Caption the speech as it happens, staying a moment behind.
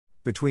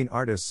Between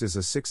Artists is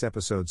a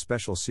 6-episode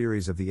special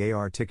series of the A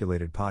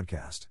Articulated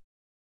podcast.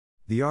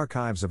 The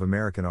Archives of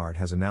American Art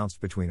has announced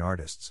Between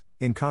Artists,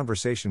 in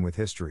Conversation with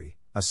History,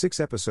 a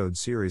 6-episode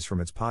series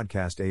from its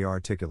podcast A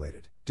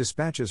Articulated,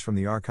 Dispatches from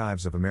the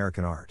Archives of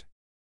American Art.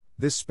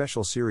 This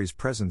special series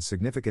presents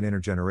significant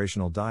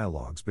intergenerational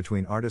dialogues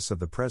between artists of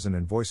the present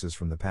and voices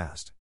from the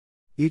past.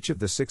 Each of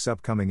the 6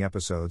 upcoming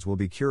episodes will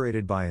be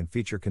curated by and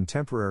feature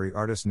contemporary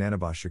artists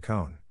Nanabah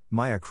Chacon,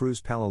 Maya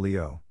Cruz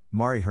Palalio,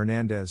 Mari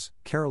Hernandez,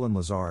 Carolyn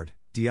Lazard,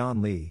 Dion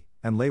Lee,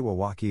 and Lewa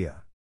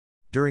Wakia.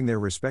 During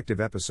their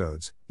respective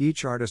episodes,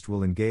 each artist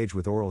will engage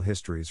with oral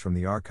histories from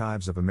the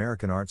Archives of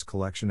American Art's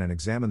collection and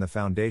examine the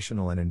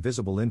foundational and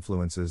invisible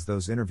influences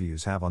those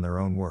interviews have on their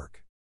own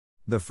work.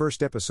 The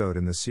first episode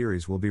in the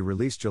series will be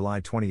released July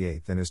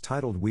 28 and is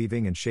titled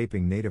Weaving and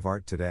Shaping Native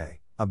Art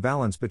Today, a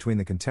balance between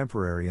the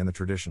contemporary and the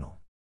traditional.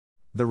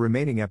 The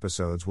remaining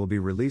episodes will be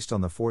released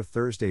on the 4th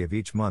Thursday of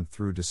each month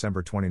through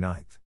December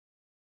 29.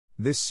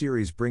 This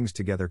series brings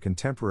together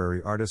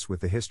contemporary artists with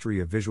the history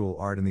of visual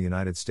art in the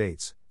United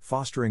States,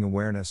 fostering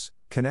awareness,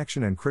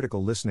 connection and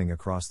critical listening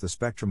across the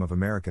spectrum of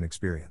American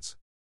experience.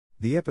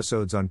 The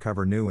episodes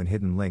uncover new and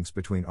hidden links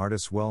between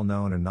artists well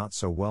known and not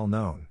so well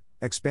known,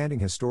 expanding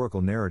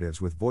historical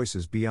narratives with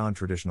voices beyond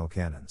traditional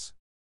canons.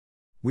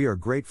 We are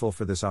grateful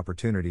for this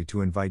opportunity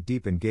to invite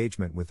deep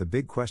engagement with the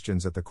big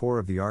questions at the core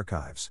of the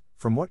archives,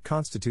 from what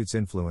constitutes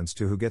influence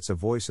to who gets a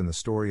voice in the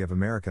story of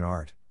American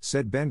art,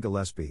 said Ben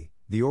Gillespie,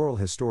 the oral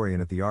historian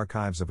at the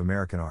Archives of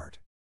American Art.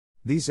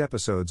 These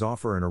episodes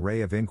offer an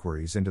array of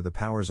inquiries into the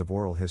powers of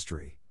oral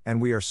history, and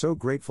we are so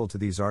grateful to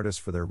these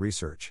artists for their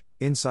research,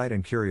 insight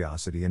and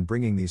curiosity in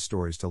bringing these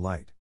stories to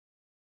light.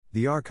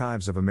 The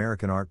Archives of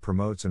American Art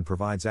promotes and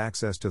provides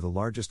access to the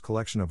largest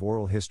collection of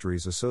oral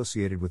histories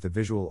associated with the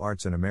visual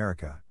arts in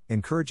America,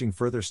 encouraging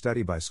further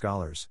study by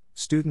scholars,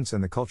 students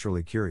and the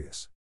culturally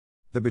curious.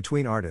 The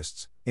Between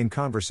Artists, in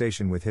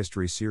Conversation with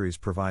History series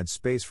provides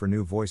space for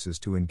new voices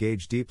to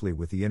engage deeply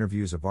with the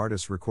interviews of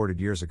artists recorded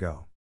years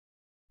ago.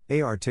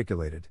 A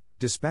Articulated,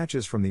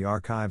 Dispatches from the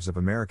Archives of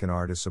American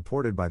Art is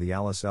supported by the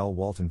Alice L.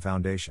 Walton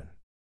Foundation.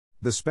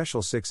 The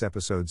special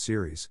 6-episode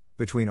series,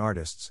 Between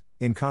Artists,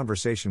 in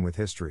Conversation with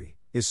History,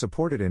 is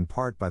supported in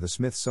part by the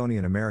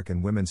Smithsonian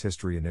American Women's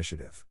History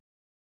Initiative.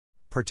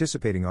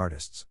 Participating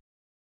artists: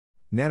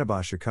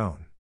 Nanabah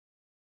Chacon.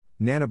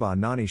 Nanabah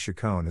Nani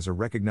Chacon is a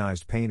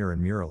recognized painter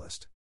and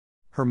muralist.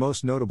 Her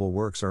most notable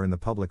works are in the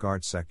public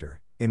arts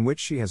sector, in which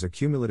she has a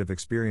cumulative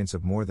experience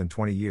of more than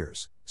 20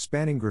 years,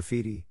 spanning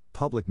graffiti,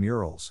 public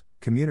murals,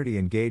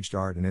 community-engaged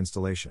art and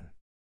installation.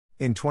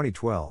 In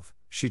 2012,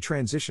 she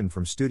transitioned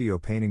from studio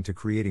painting to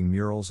creating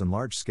murals and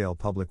large-scale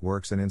public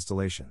works and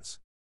installations.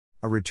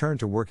 A return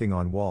to working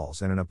on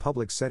walls and in a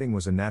public setting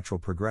was a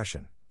natural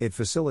progression. It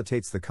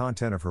facilitates the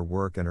content of her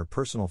work and her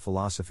personal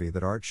philosophy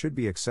that art should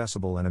be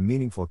accessible and a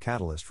meaningful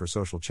catalyst for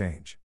social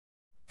change.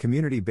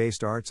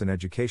 Community-based arts and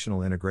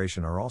educational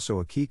integration are also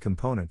a key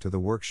component to the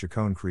work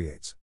Chacon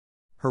creates.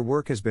 Her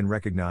work has been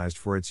recognized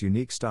for its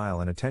unique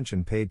style and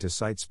attention paid to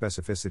site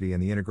specificity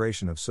and the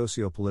integration of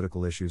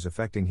socio-political issues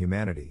affecting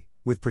humanity,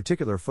 with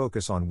particular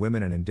focus on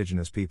women and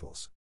indigenous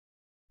peoples.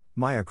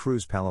 Maya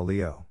Cruz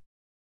Palalio.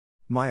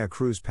 Maya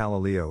Cruz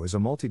Palalio is a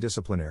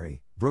multidisciplinary,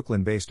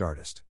 Brooklyn-based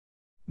artist.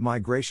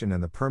 Migration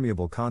and the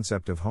permeable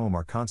concept of home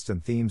are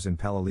constant themes in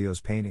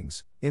Palalio's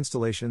paintings,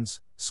 installations,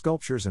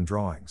 sculptures and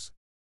drawings.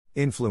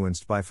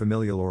 Influenced by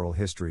familial oral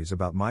histories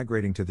about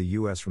migrating to the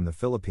U.S. from the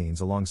Philippines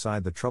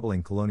alongside the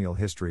troubling colonial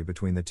history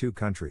between the two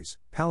countries,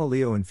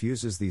 Palalio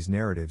infuses these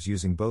narratives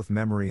using both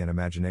memory and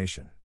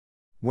imagination.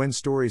 When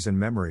stories and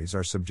memories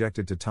are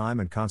subjected to time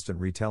and constant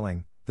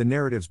retelling, the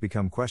narratives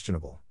become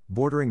questionable,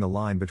 bordering the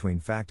line between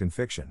fact and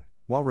fiction,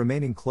 while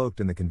remaining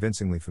cloaked in the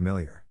convincingly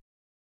familiar.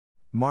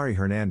 Mari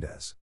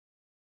Hernandez.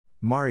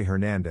 Mari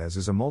Hernandez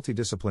is a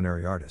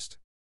multidisciplinary artist.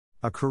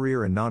 A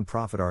career in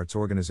nonprofit arts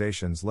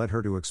organizations led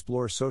her to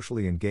explore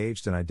socially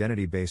engaged and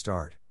identity-based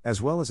art,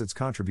 as well as its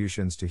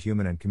contributions to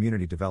human and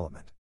community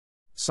development.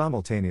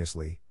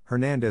 Simultaneously,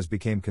 Hernandez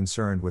became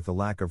concerned with the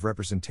lack of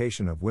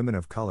representation of women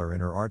of color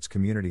in her arts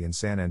community in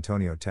San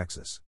Antonio,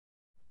 Texas.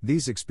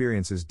 These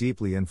experiences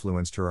deeply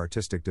influenced her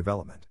artistic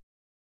development.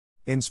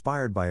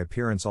 Inspired by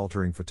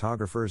appearance-altering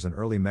photographers and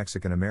early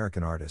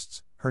Mexican-American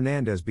artists,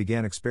 Hernandez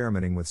began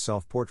experimenting with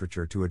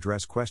self-portraiture to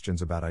address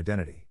questions about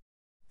identity.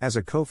 As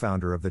a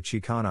co-founder of the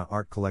Chicana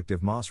art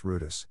collective Mas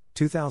Rudas,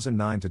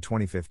 2009 to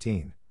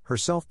 2015, her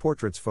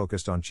self-portraits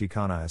focused on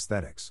Chicana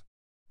aesthetics.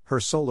 Her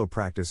solo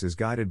practice is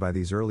guided by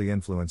these early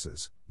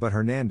influences, but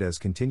Hernandez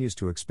continues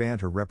to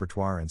expand her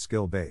repertoire and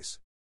skill base.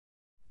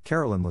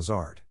 Carolyn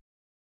Lazard.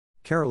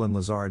 Carolyn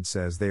Lazard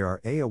says they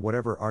are a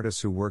whatever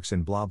artists who works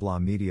in blah blah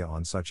media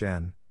on such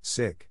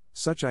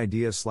such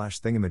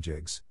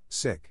ideas/thingamajigs,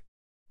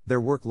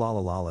 Their work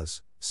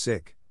Lalalalas,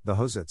 the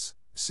Hosets,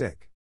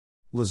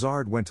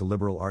 Lazard went to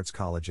liberal arts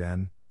college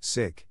and,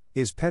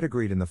 is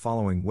pedigreed in the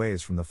following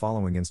ways from the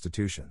following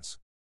institutions.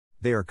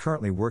 They are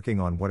currently working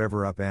on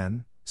Whatever Up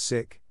N,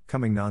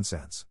 Coming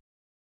Nonsense.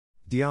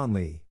 Dion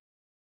Lee.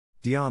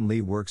 Dion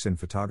Lee works in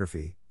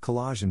photography,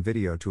 collage and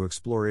video to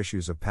explore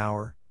issues of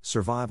power,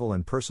 survival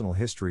and personal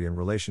history in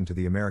relation to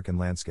the American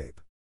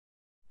landscape.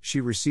 She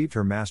received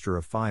her Master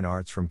of Fine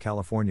Arts from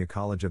California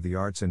College of the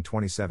Arts in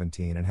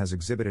 2017 and has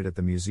exhibited at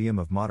the Museum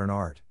of Modern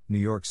Art, New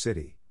York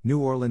City, New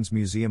Orleans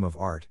Museum of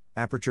Art,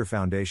 Aperture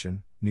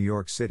Foundation, New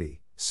York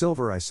City,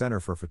 Silver Eye Center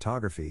for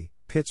Photography,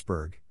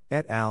 Pittsburgh,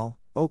 et al.,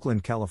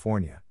 Oakland,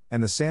 California,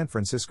 and the San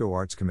Francisco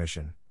Arts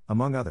Commission,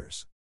 among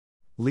others.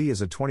 Lee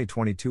is a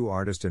 2022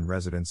 artist in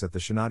residence at the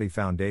Shinati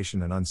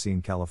Foundation in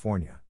Unseen,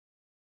 California.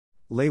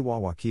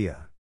 Leiwa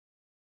Wakia.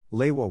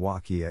 Leiwa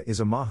Wakia is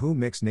a Mahu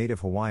mixed native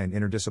Hawaiian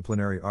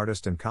interdisciplinary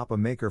artist and kapa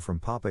maker from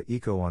Papa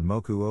Iko on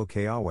Moku o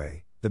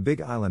Keawe, the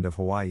Big Island of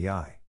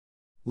Hawaii.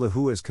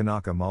 Lahua's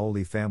Kanaka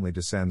Maoli family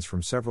descends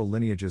from several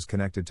lineages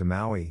connected to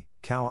Maui,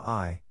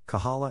 Kauai,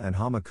 Kahala and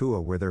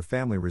Hamakua, where their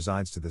family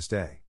resides to this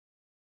day.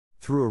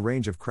 Through a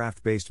range of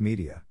craft-based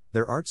media,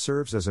 their art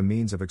serves as a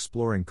means of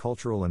exploring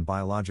cultural and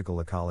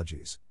biological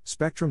ecologies,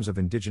 spectrums of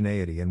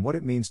indigeneity and what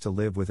it means to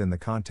live within the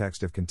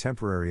context of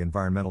contemporary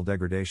environmental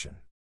degradation.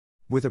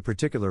 With a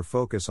particular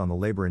focus on the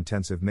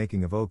labor-intensive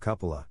making of o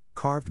kupula,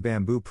 carved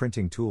bamboo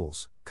printing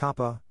tools,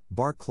 kapa,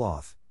 bark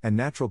cloth, and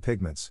natural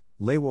pigments,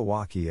 Leiwa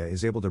Wakia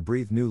is able to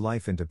breathe new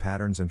life into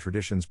patterns and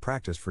traditions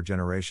practiced for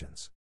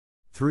generations.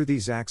 Through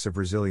these acts of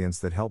resilience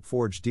that help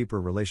forge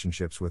deeper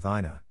relationships with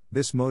Aina,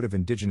 this mode of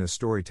indigenous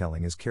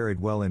storytelling is carried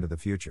well into the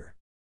future.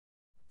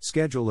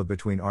 Schedule of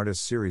Between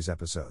Artists Series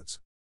episodes.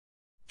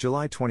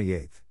 July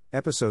 28,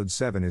 Episode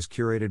 7 is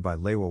curated by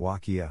Leiwa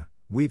Wakia,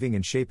 Weaving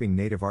and Shaping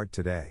Native Art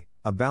Today,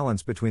 a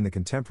balance between the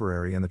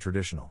contemporary and the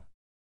traditional.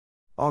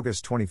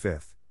 August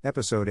 25,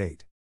 Episode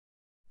 8.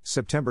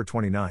 September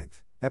 29,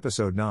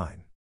 Episode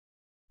 9.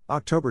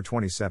 October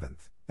 27,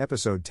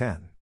 Episode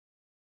 10.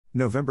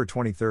 November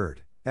 23,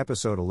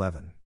 Episode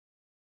 11.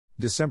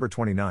 December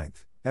 29,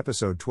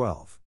 Episode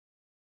 12.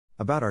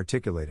 About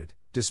Articulated,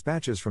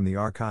 Dispatches from the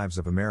Archives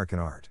of American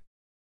Art.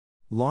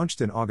 Launched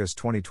in August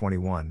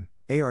 2021,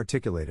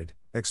 Articulated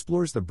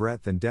explores the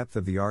breadth and depth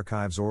of the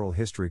Archive's oral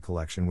history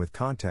collection with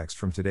context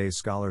from today's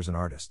scholars and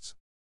artists.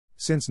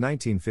 Since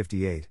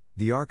 1958,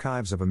 the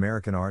Archives of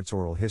American Art's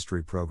oral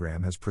history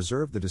program has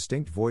preserved the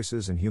distinct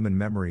voices and human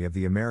memory of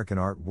the American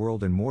art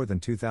world in more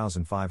than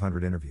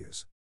 2,500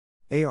 interviews.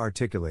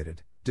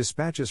 Articulated,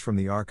 Dispatches from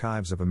the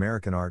Archives of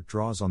American Art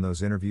draws on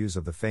those interviews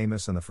of the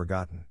famous and the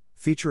forgotten,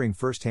 featuring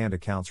first-hand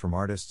accounts from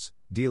artists,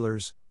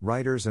 dealers,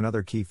 writers and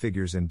other key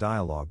figures in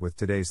dialogue with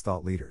today's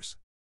thought leaders.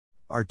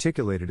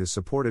 Articulated is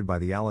supported by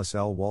the Alice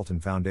L. Walton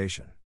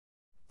Foundation.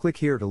 Click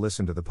here to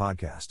listen to the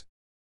podcast.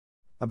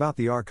 About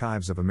the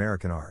Archives of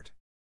American Art.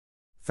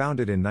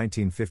 Founded in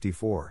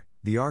 1954,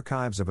 the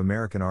Archives of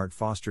American Art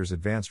fosters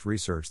advanced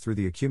research through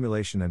the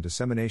accumulation and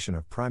dissemination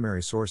of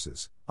primary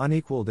sources,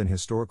 unequaled in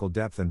historical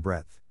depth and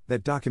breadth,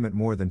 that document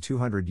more than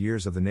 200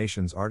 years of the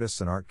nation's artists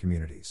and art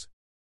communities.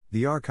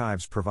 The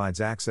Archives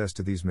provides access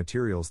to these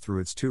materials through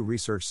its 2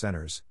 research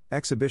centers,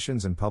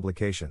 exhibitions and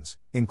publications,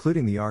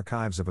 including the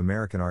Archives of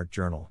American Art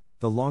Journal,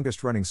 the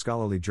longest-running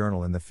scholarly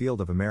journal in the field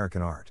of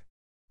American art.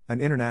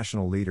 An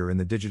international leader in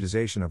the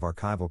digitization of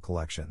archival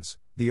collections,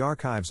 the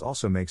Archives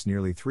also makes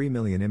nearly 3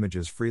 million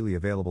images freely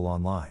available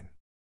online.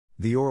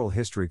 The oral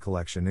history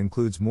collection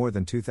includes more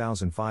than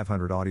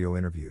 2,500 audio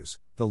interviews,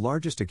 the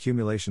largest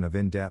accumulation of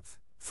in-depth,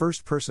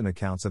 first-person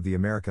accounts of the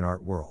American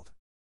art world.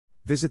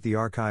 Visit the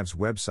Archives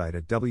website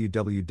at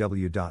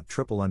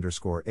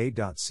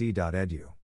www.triple_a.c.edu.